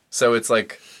 Yeah. So it's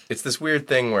like it's this weird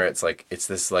thing where it's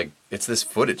this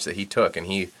footage that he took, and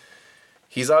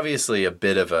he's obviously a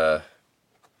bit of a,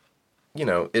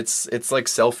 it's like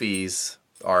selfies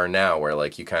are now, where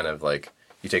like you kind of like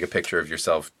you take a picture of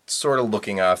yourself sort of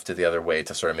looking off to the other way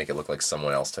to sort of make it look like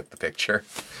someone else took the picture,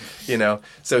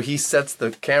 So he sets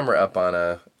the camera up on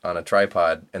a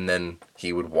tripod, and then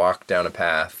he would walk down a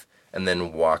path and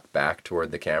then walk back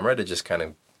toward the camera to just kind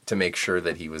of to make sure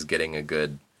that he was getting a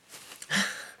good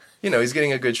he's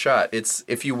getting a good shot. It's,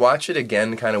 if you watch it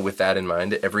again kind of with that in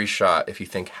mind, every shot, if you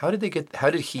think, how did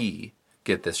he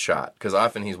get this shot? Because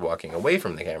often he's walking away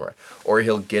from the camera, or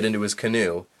he'll get into his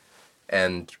canoe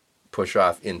and push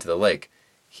off into the lake.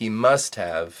 He must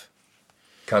have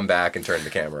come back and turned the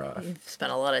camera off. You've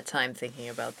spent a lot of time thinking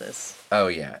about this. Oh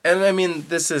yeah. And I mean,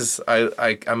 this is,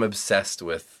 I'm obsessed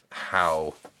with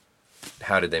how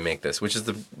did they make this,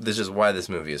 this is why this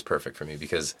movie is perfect for me,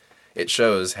 because it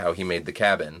shows how he made the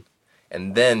cabin,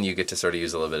 and then you get to sort of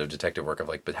use a little bit of detective work of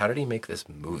like, but how did he make this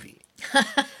movie?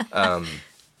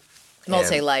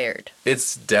 Multi-layered.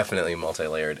 It's definitely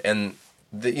multi-layered, and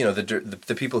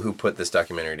the people who put this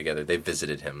documentary together, they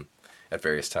visited him at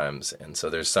various times, and so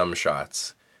there's some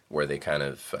shots where they kind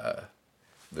of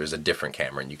there's a different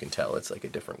camera, and you can tell it's like a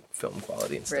different film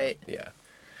quality and stuff. Right. Yeah.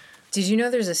 Did you know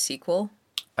there's a sequel?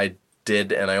 I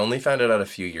did, and I only found it out a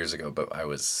few years ago, but I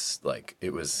was like,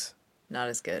 it was... Not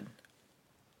as good.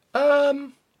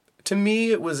 To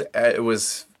me, I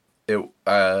was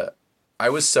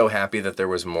so happy that there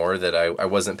was more that I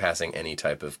wasn't passing any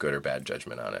type of good or bad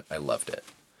judgment on it. I loved it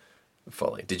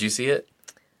fully. Did you see it?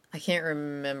 I can't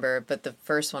remember, but the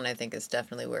first one I think is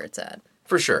definitely where it's at.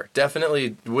 For sure.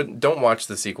 Definitely don't watch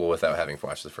the sequel without having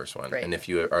watched the first one. Right. And if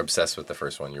you are obsessed with the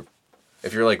first one,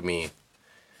 if you're like me,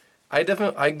 I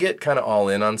get kind of all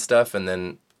in on stuff, and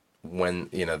then when,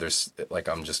 you know, there's like,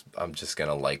 I'm just going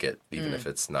to like it even if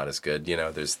it's not as good, you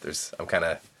know, I'm kind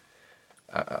of,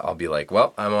 I'll be like,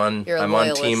 well, I'm on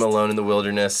Team Alone in the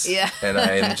Wilderness. Yeah. And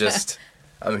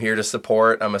I'm here to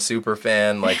support. I'm a super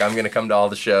fan. Like, I'm going to come to all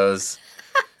the shows,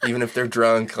 even if they're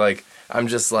drunk. Like, I'm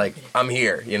just like, I'm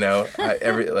here, you know,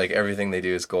 everything they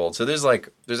do is gold. So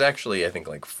there's actually, I think,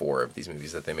 like 4 of these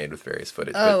movies that they made with various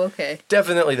footage. Oh, okay.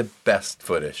 Definitely the best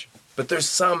footage. But there's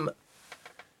some,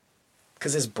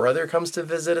 because his brother comes to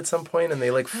visit at some point and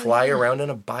they like fly around in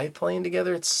a biplane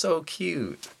together. It's so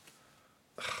cute.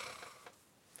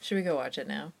 Should we go watch it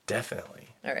now? Definitely.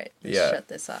 All right. Let's shut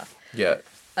this off. Yeah.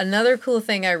 Another cool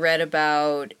thing I read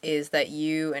about is that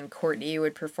you and Courtney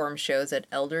would perform shows at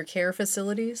elder care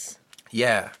facilities.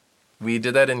 Yeah. We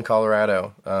did that in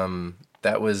Colorado.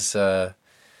 That was part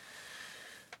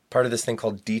of this thing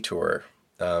called Detour.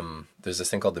 There's this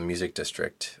thing called the Music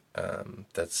District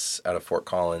that's out of Fort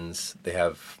Collins. They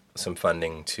have some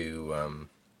funding to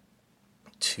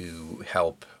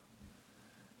help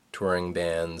touring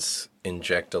bands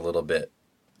inject a little bit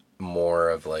more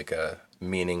of like a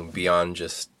meaning beyond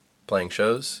just playing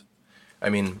shows. I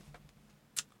mean,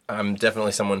 I'm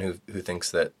definitely someone who thinks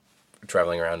that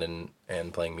traveling around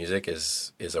and playing music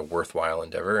is a worthwhile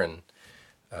endeavor, and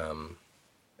I'm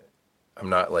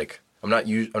not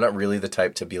really the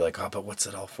type to be like, oh, but what's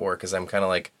it all for? Because I'm kind of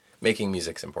like, making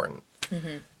music's important,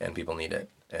 and people need it,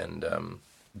 and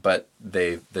but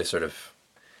they sort of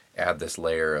add this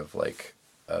layer of like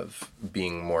of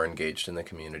being more engaged in the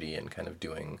community and kind of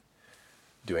doing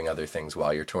other things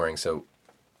while you're touring. So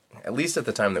at least at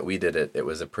the time that we did it, it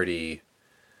was a pretty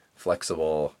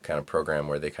flexible kind of program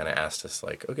where they kind of asked us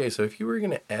like, okay, so if you were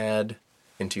going to add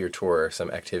into your tour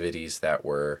some activities that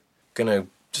were going to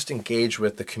just engage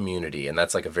with the community, and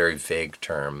that's like a very vague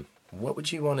term, what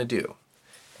would you want to do?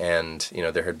 And, you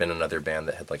know, there had been another band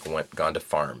that had like gone to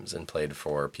farms and played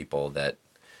for people that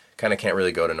kind of can't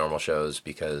really go to normal shows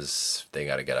because they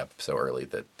got to get up so early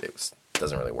that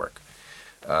doesn't really work.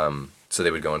 So they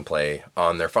would go and play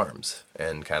on their farms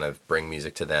and kind of bring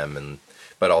music to them,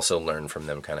 but also learn from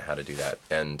them kind of how to do that.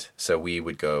 And so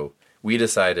we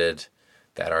decided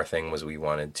that our thing was we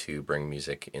wanted to bring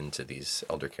music into these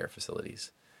elder care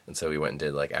facilities. And so we went and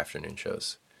did like afternoon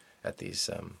shows at these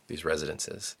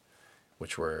residences,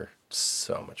 which were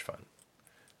so much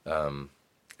fun.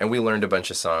 And we learned a bunch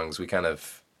of songs. We kind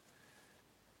of,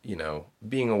 you know,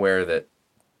 being aware that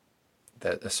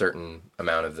a certain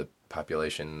amount of the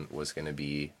population was going to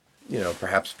be, you know,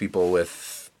 perhaps people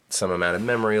with some amount of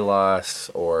memory loss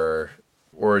or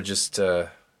just, you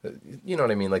know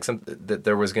what I mean? Like that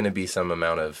there was going to be some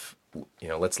amount of, you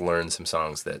know, let's learn some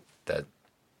songs that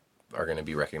are going to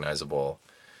be recognizable,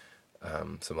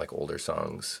 some like older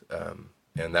songs.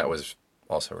 And that was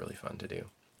also really fun to do.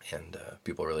 And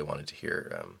people really wanted to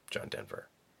hear John Denver.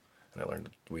 And I learned,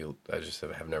 I just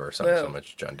have never sung so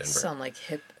much John Denver. Sound like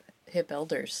hip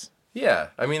elders. Yeah,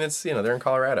 I mean, it's, you know, they're in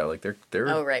Colorado. Like they're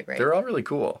right. They're all really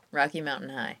cool. Rocky Mountain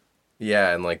High.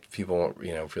 Yeah, and like people,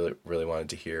 you know, really wanted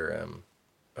to hear.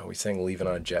 We sang "Leaving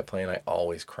on a Jet Plane." I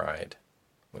always cried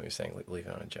when we sang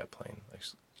 "Leaving on a Jet Plane." I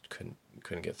just couldn't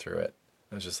get through it.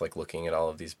 I was just like looking at all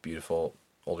of these beautiful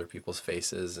older people's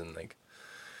faces and like,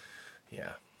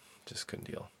 yeah, just couldn't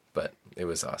deal. But it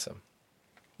was awesome.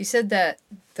 You said that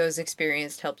those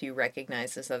experiences helped you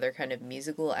recognize this other kind of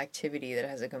musical activity that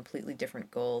has a completely different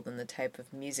goal than the type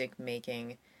of music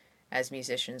making as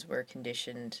musicians were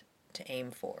conditioned to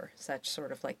aim for. Such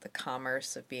sort of like the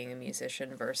commerce of being a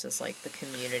musician versus like the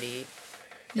community,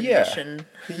 the mission.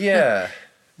 Yeah.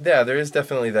 Yeah, there is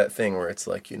definitely that thing where it's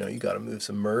like, you know, you got to move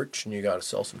some merch and you got to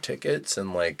sell some tickets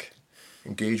and like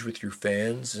engage with your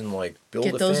fans and like build a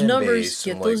fan base.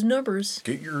 Get those numbers.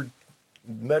 Get your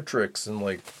metrics and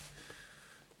like,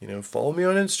 you know, follow me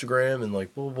on Instagram and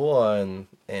like blah blah and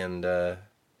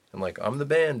like I'm the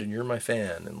band and you're my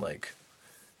fan and like,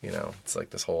 you know, it's like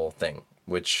this whole thing,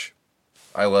 which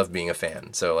I love being a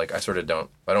fan. So like I sort of don't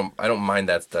mind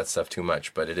that stuff too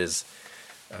much, but it is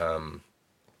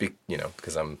you know,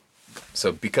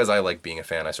 because I like being a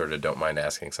fan, I sort of don't mind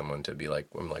asking someone to be like,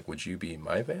 I'm like, would you be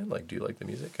my fan? Like, do you like the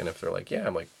music? And if they're like, yeah,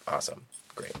 I'm like, awesome,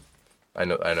 great. I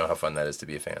know how fun that is to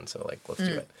be a fan. So like, let's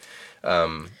do it.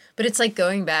 But it's like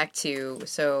going back to,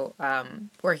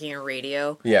 working in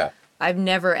radio. Yeah. I've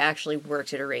never actually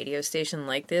worked at a radio station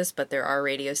like this, but there are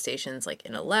radio stations like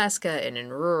in Alaska and in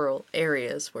rural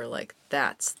areas where like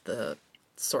that's the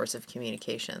source of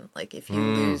communication. Like if you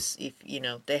lose,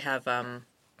 they have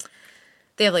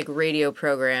like radio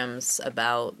programs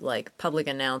about like public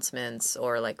announcements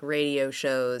or like radio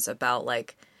shows about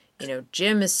like,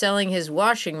 Jim is selling his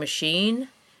washing machine.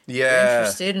 Yeah.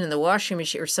 Interested in the washing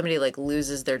machine, or somebody like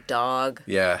loses their dog.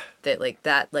 Yeah.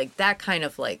 That kind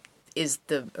of like is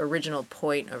the original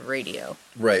point of radio.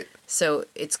 Right. So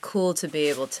it's cool to be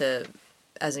able to,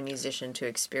 as a musician, to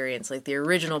experience like the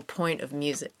original point of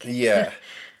music. Yeah,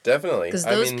 definitely. Because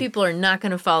those people are not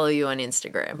going to follow you on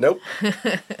Instagram. Nope.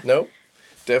 Nope.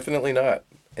 Definitely not.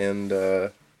 And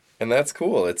that's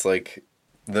cool. It's like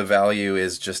the value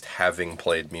is just having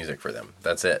played music for them.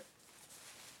 That's it.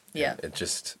 Yeah. It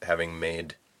just having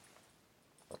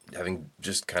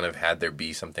just kind of had there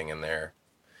be something in their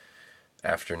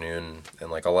afternoon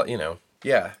and like a lot,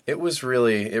 yeah, it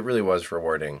really was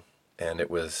rewarding, and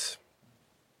it was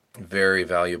very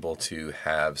valuable to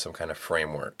have some kind of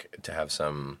framework, to have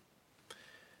some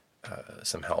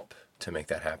help to make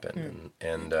that happen.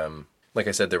 And like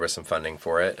I said, there was some funding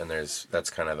for it, and that's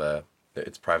kind of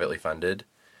it's privately funded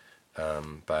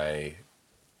by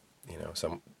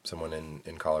someone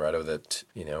in Colorado that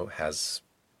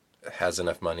has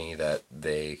enough money that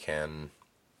they can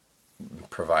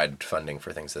provide funding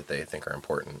for things that they think are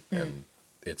important. And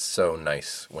it's so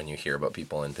nice when you hear about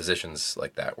people in positions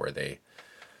like that where they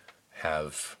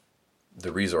have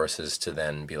the resources to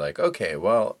then be like, okay,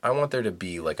 well, I want there to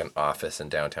be like an office in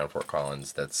downtown Fort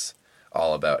Collins that's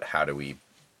all about how do we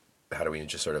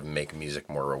just sort of make music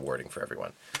more rewarding for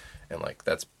everyone. And like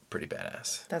that's pretty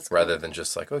badass. That's cool. Rather than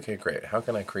just like, okay, great, how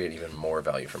can I create even more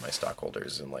value for my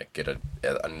stockholders and like get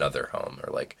another home,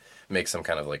 or like make some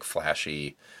kind of like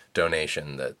flashy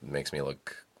donation that makes me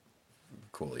look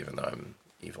cool even though I'm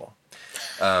evil.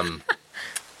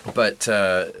 But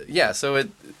yeah, so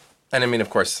and I mean, of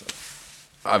course,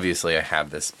 obviously I have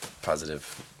this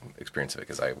positive experience of it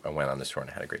because I went on this tour and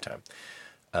I had a great time.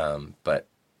 But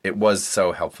it was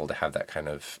so helpful to have that kind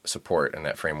of support and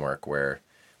that framework where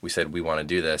we said we want to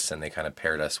do this, and they kind of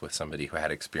paired us with somebody who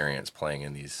had experience playing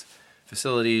in these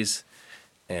facilities.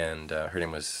 And her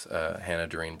name was Hannah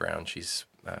Doreen Brown. She's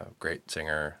a great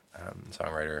singer,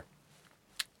 songwriter.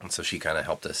 And so she kind of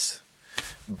helped us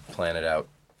plan it out.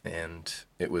 And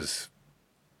it was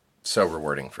so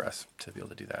rewarding for us to be able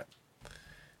to do that.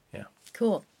 Yeah.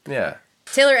 Cool. Yeah.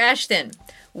 Taylor Ashton,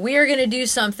 we are going to do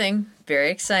something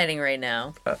very exciting right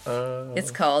now. Uh-oh.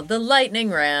 It's called the Lightning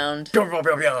Round.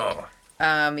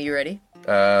 You ready?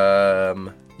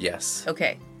 Yes.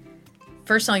 Okay.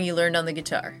 First song you learned on the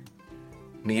guitar.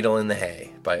 Needle in the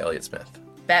Hay by Elliott Smith.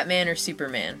 Batman or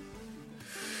Superman?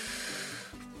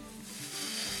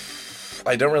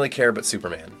 I don't really care, but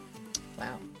Superman.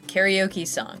 Wow. Karaoke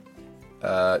song.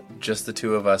 Just the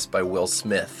Two of Us by Will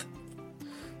Smith.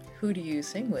 Who do you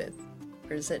sing with?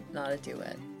 Or is it not a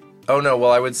duet? Oh no,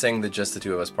 well I would sing the Just the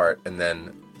Two of Us part and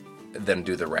then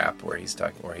do the rap where he's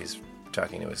talking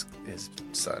to his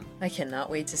son. I cannot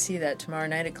wait to see that tomorrow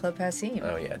night at Club Hassim.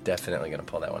 Oh yeah, definitely gonna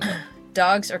pull that one out.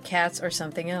 Dogs or cats or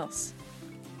something else?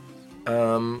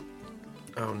 Oh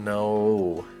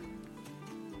no.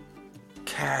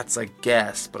 Cats, I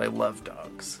guess, but I love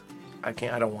dogs. I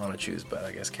don't want to choose, but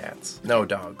I guess cats. No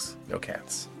dogs, no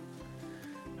cats.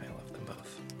 I love them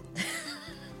both.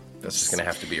 That's just gonna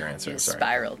have to be your answer. You Sorry.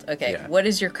 spiraled. Okay. Yeah. What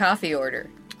is your coffee order?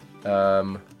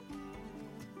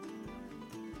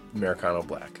 Americano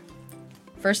Black.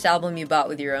 First album you bought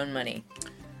with your own money?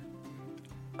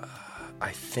 I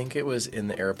think it was In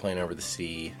the Airplane Over the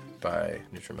Sea by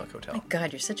Neutral Milk Hotel. Oh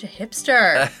God, you're such a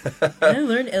hipster. I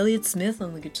learned Elliott Smith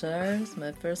on the guitar. It's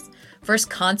my first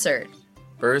concert.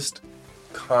 First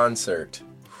concert.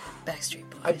 Backstreet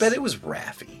Boys. I bet it was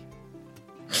Raffi.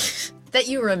 That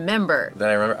you remember. That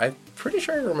I remember. I'm pretty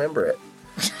sure I remember it.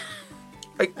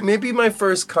 Like maybe my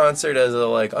first concert as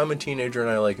I'm a teenager and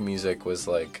I like music was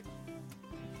like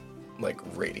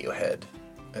Radiohead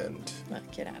and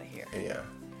Get out of here. yeah.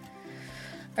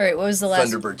 All right, what was the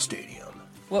last Thunderbird Stadium.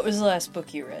 What was the last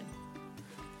book you read?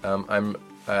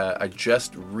 I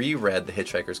just reread The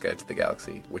Hitchhiker's Guide to the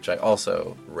Galaxy, which I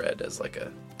also read as like a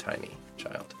tiny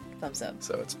child. Thumbs up.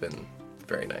 So it's been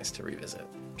very nice to revisit.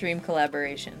 Dream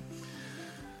collaboration.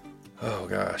 Oh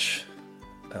gosh.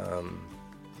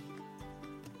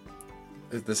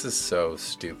 This is so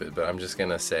stupid, but I'm just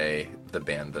gonna say the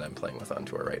band that I'm playing with on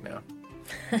tour right now.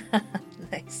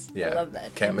 Nice. Yeah. I love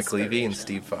that. Kat McLeavy and Inspirational.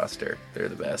 Steve Foster. They're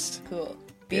the best. Cool.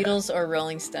 Beatles or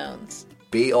Rolling Stones?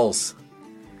 Beatles.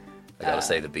 I gotta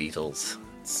say the Beatles.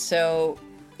 So,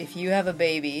 if you have a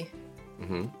baby,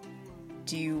 Mm-hmm.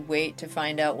 do you wait to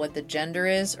find out what the gender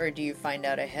is, or do you find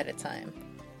out ahead of time?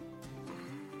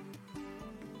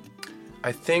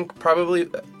 I think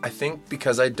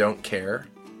because I don't care,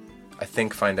 I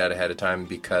think find out ahead of time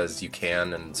because you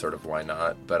can and sort of why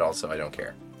not, but also I don't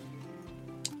care.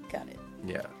 Got it.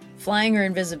 Yeah. Flying or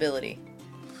invisibility?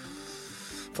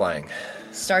 Flying.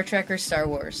 Star Trek or Star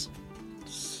Wars?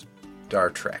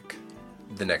 Star Trek.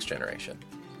 The Next Generation.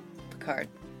 Picard.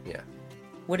 Yeah.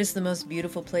 What is the most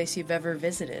beautiful place you've ever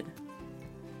visited?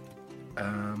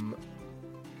 What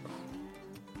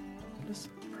is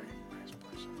very nice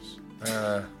places?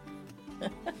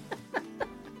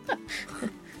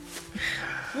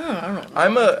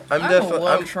 I'm a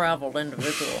well-traveled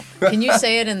individual. Can you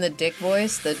say it in the Dick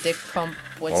voice? The Dick Pump.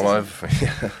 I've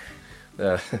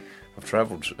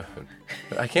traveled.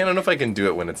 I don't know if I can do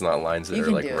it when it's not lines that You are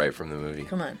can like do it. right from the movie.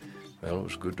 Come on. Well, it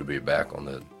was good to be back on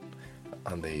the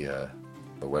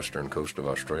western coast of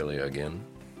Australia again,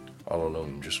 all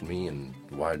alone, just me and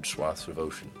wide swaths of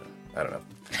ocean. I don't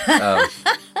know.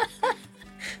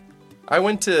 I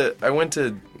went to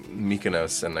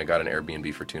Mykonos and I got an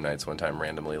Airbnb for 2 nights one time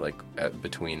randomly, like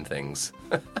between things,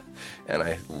 and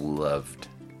I loved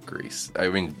Greece. I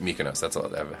mean Mykonos. That's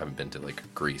all. I haven't been to like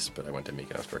Greece, but I went to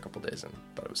Mykonos for a couple days and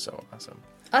thought it was so awesome.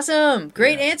 Awesome.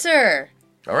 Great answer.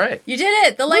 All right. You did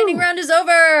it. The lightning round is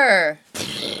over.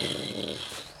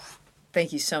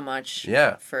 Thank you so much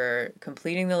for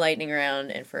completing the lightning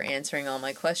round and for answering all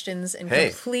my questions in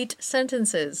complete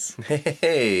sentences.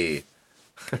 Hey.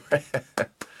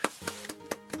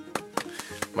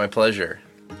 My pleasure.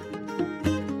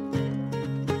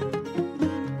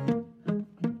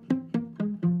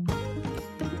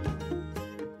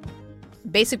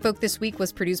 Basic Folk this week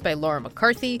was produced by Laura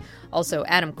McCarthy, also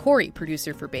Adam Corey,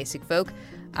 producer for Basic Folk.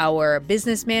 Our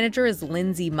business manager is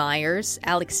Lindsay Myers.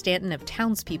 Alex Stanton of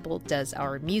Townspeople does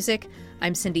our music.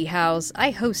 I'm Cindy Howes.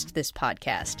 I host this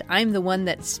podcast. I'm the one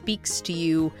that speaks to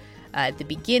you at the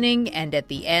beginning and at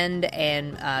the end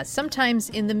and sometimes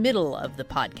in the middle of the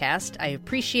podcast. I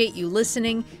appreciate you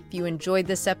listening. If you enjoyed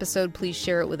this episode, please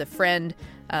share it with a friend.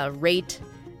 Rate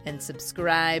and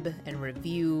subscribe and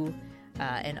review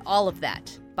and all of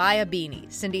that. Buy a beanie.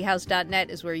 CindyHouse.net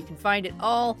is where you can find it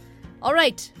all. All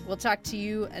right, we'll talk to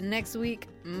you next week.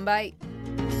 Bye.